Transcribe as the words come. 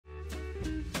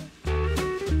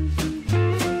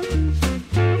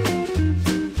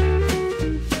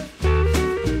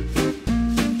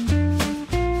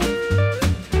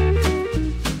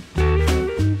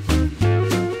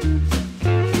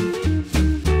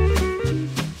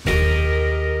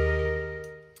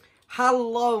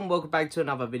Hello and welcome back to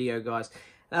another video, guys.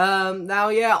 Now,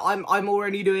 yeah, I'm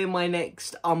already doing my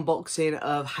next unboxing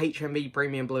of HMV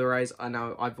premium Blu-rays. I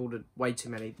know I've ordered way too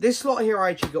many. This lot here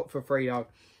I actually got for free though,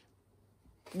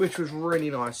 which was really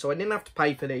nice. So I didn't have to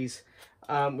pay for these,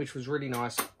 which was really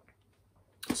nice.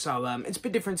 So it's a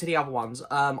bit different to the other ones.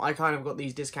 I kind of got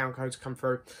these discount codes come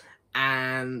through,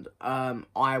 and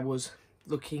I was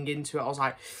looking into it. I was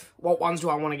like, what ones do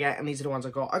I want to get? And these are the ones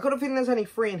I got. I got a feeling there's only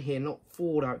 3 in here, not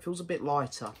 4 though. It feels a bit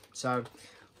lighter. So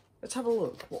let's have a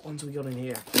look. What ones we got in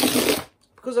here?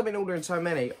 Because I've been ordering so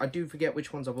many, I do forget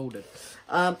which ones I've ordered.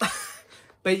 But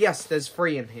yes, there's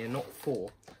 3 in here, not 4.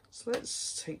 So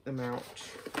let's take them out.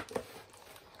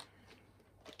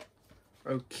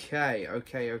 Okay.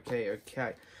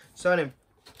 So then,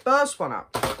 first one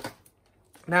up.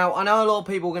 Now, I know a lot of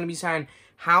people are going to be saying,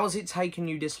 how has it taken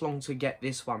you this long to get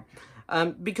this one?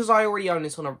 Because I already own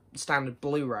this on a standard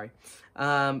Blu-ray.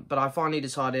 But I finally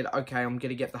decided, okay, I'm going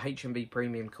to get the HMV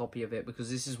premium copy of it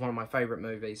because this is one of my favourite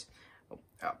movies.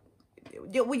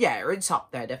 Well, yeah, it's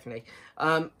up there, definitely.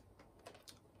 The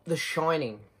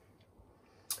Shining.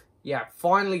 Yeah,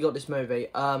 finally got this movie.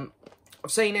 I've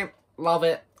seen it, love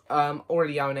it,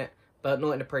 already own it, but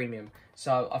not in the premium.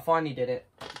 So I finally did it,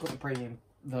 got the premium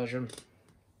version.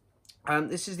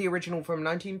 This is the original from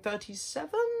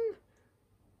 1937?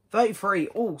 33.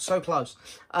 Oh, so close.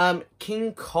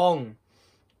 King Kong.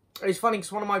 It's funny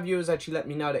because one of my viewers actually let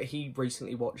me know that he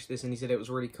recently watched this and he said it was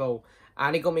really cool.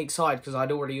 And it got me excited because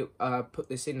I'd already put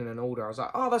this in an order. I was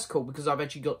like, oh, that's cool because I've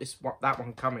actually got that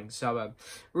one coming. So,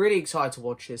 really excited to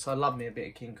watch this. I love me a bit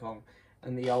of King Kong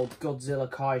and the old Godzilla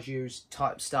Kaijus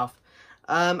type stuff.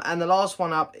 And the last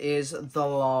one up is The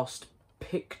Last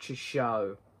Picture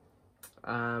Show.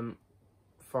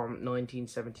 From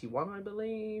 1971, I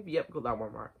believe. Yep, got that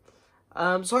one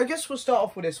right. So I guess we'll start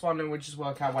off with this one and we'll just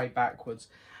work our way backwards.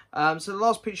 So The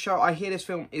Last Picture Show, I hear this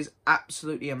film is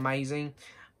absolutely amazing.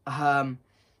 Again,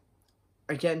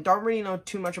 don't really know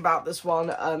too much about this one.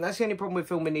 That's the only problem with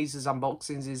filming these as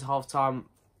unboxings is half time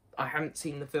I haven't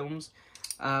seen the films.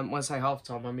 When I say half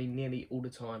time, I mean nearly all the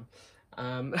time.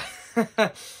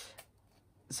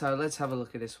 So let's have a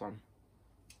look at this one.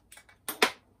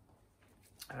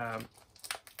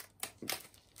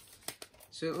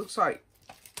 So it looks like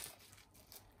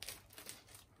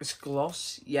it's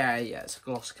gloss. Yeah, it's a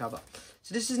gloss cover.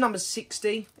 So this is number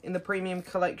 60 in the premium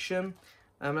collection.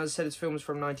 As I said, this film is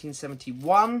from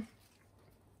 1971.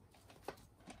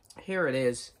 Here it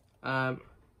is.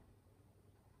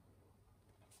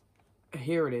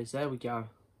 Here it is. There we go.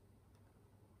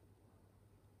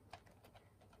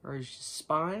 There is your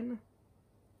spine.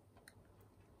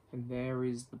 And there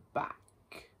is the back.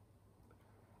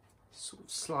 Sort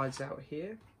of slides out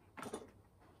here.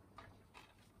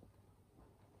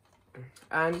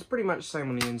 And it's pretty much the same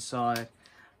on the inside.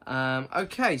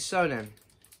 Okay, so then.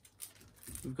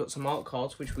 We've got some art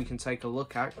cards which we can take a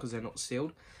look at because they're not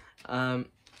sealed. And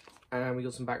we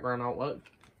got some background artwork.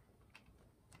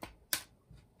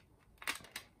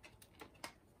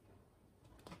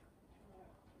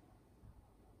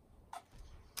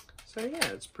 So yeah,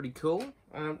 it's pretty cool.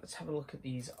 Let's have a look at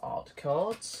these art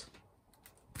cards.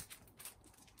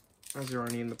 As they're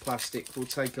only in the plastic, we'll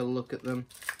take a look at them.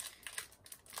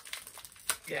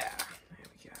 Yeah, there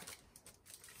we go.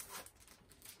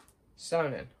 So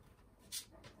then,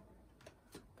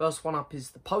 first one up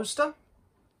is the poster.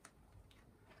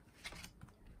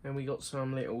 Then we got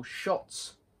some little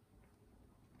shots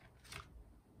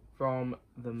from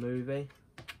the movie.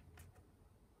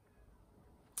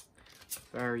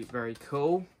 Very, very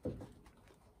cool.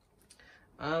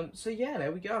 So yeah,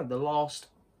 there we go. The Last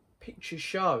Picture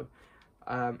Show.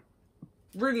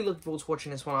 Really looking forward to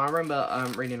watching this one. I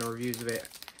remember reading the reviews of it,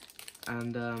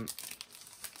 and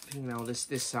you know,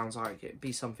 this sounds like it'd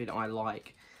be something I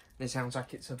like. And it sounds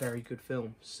like it's a very good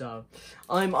film. So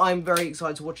I'm very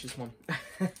excited to watch this one.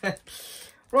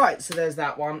 Right, so there's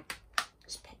that one.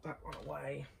 Let's pop that one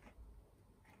away.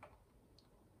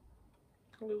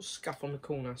 A little scuff on the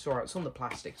corner. It's alright, it's on the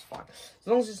plastic, it's fine. As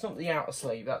long as it's not the outer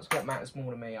sleeve, that's what matters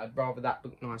more to me. I'd rather that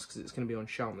look nice because it's going to be on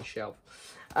show on the shelf.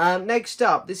 Next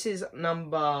up, this is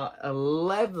number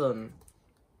 11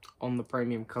 on the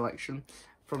premium collection.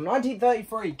 From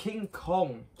 1933, King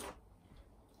Kong.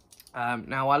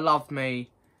 Now, I love me.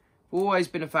 Always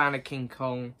been a fan of King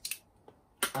Kong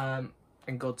and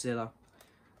Godzilla.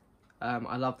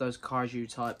 I love those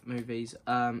kaiju type movies.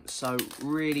 So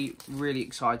really, really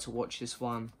excited to watch this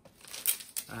one.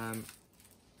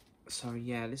 So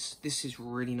yeah, this is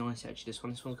really nice actually. This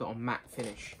one's got a matte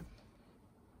finish.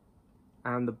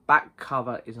 And the back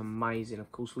cover is amazing.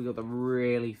 Of course, we got the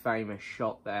really famous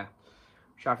shot there,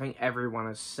 which I think everyone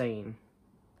has seen.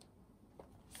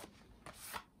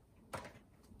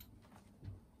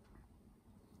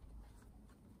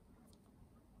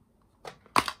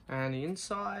 And the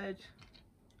inside.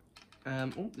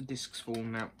 Oh, the disc's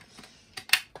fallen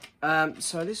out.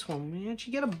 So this one, we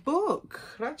actually get a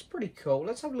book. That's pretty cool.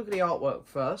 Let's have a look at the artwork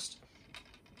first.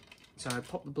 So I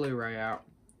pop the Blu-ray out,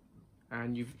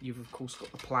 and you've of course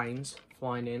got the planes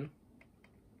flying in.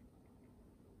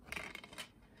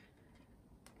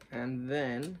 And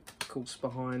then, of course,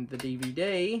 behind the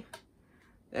DVD,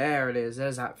 there it is.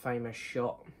 There's that famous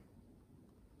shot.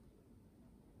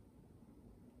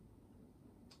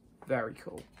 Very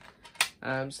cool.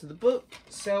 So the book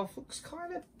itself looks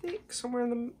kind of thick, somewhere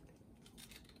in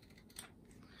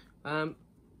the...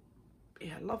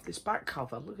 yeah, I love this back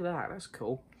cover. Look at that. That's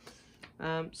cool.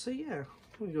 So yeah,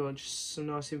 we got just some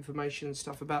nice information and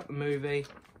stuff about the movie.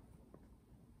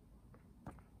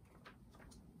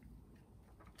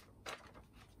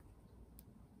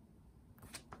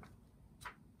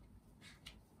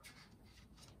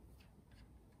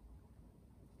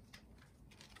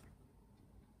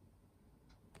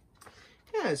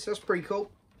 Yeah, so that's pretty cool.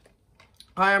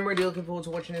 I am really looking forward to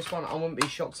watching this one. I wouldn't be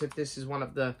shocked if this is one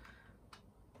of the...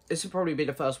 This will probably be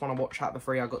the first one I watch out of the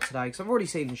 3 I got today, because I've already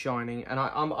seen The Shining, and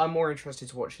I'm more interested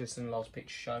to watch this than The Last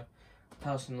Picture Show,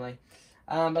 personally.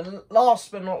 But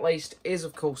last but not least is,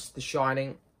 of course, The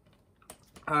Shining.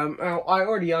 Now, I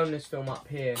already own this film up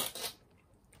here,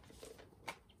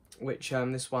 which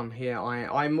this one here,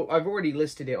 I've already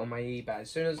listed it on my eBay.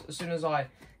 As soon as I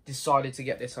decided to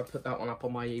get this, I put that one up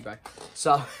on my eBay.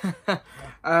 So,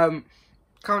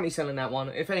 currently selling that one.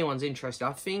 If anyone's interested,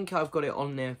 I think I've got it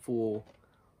on there for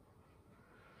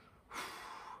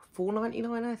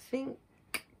 $4.99, I think.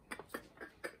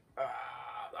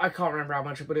 I can't remember how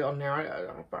much I put it on there.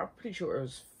 I'm pretty sure it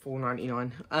was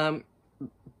 $4.99.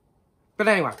 But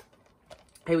anyway,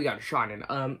 here we go. Shining.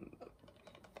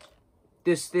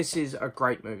 This is a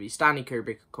great movie. Stanley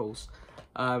Kubrick, of course.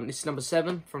 This is number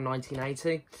 7 from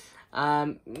 1980.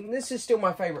 This is still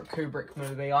my favourite Kubrick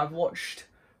movie. I've watched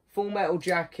Full Metal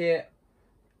Jacket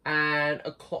and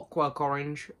A Clockwork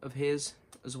Orange of his,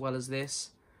 as well as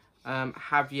this.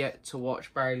 Have yet to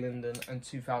watch Barry Lyndon and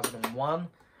 2001.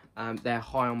 They're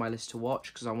high on my list to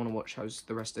watch because I want to watch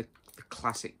the rest of the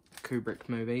classic Kubrick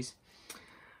movies.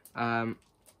 I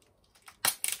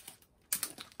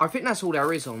think that's all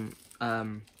there is on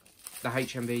the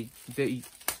HMV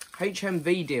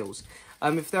deals.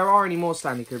 If there are any more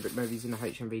Stanley Kubrick movies in the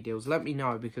HMV deals, let me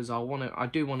know, because I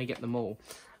do want to get them all.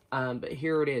 But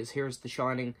here it is. Here's The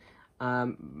Shining.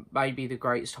 Maybe the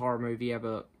greatest horror movie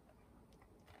ever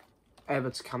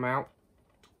to come out.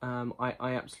 I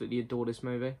absolutely adore this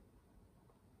movie.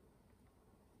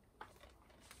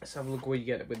 Let's have a look where you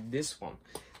get it with this one.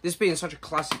 This being such a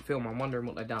classic film, I'm wondering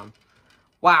what they've done.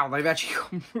 Wow, they've actually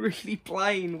gone really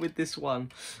plain with this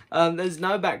one. There's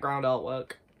no background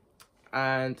artwork.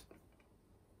 And,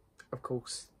 of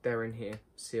course, they're in here,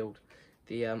 sealed.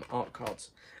 The art cards.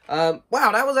 Wow,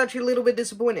 that was actually a little bit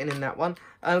disappointing in that one.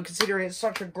 Considering it's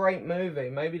such a great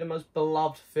movie. Maybe the most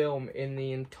beloved film in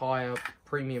the entire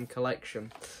premium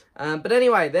collection. But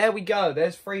anyway, there we go.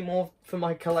 There's 3 more for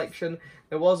my collection.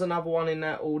 There was another one in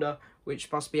that order,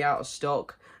 which must be out of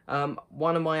stock.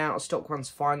 One of my out of stock ones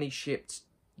finally shipped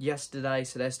yesterday,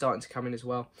 so they're starting to come in as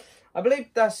well. I believe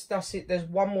that's it. There's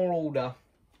one more order.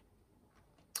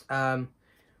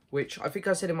 Which I think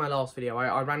I said in my last video,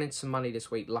 I ran into some money this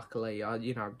week, luckily.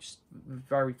 You know, just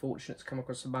very fortunate to come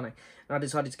across some money. And I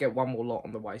decided to get one more lot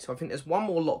on the way. So I think there's one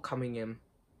more lot coming in.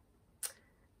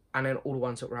 And then all the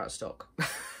ones that were out of stock.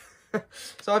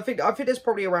 So I think there's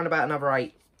probably around about another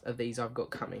 8 of these I've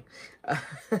got coming.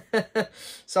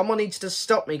 Someone needs to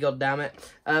stop me, goddammit.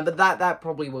 But that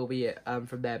probably will be it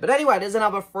from there. But anyway, there's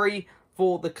another 3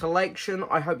 for the collection.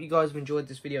 I hope you guys have enjoyed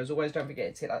this video. As always, don't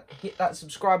forget to hit that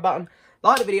subscribe button.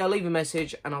 Like the video, leave a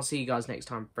message, and I'll see you guys next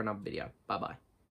time for another video. Bye-bye.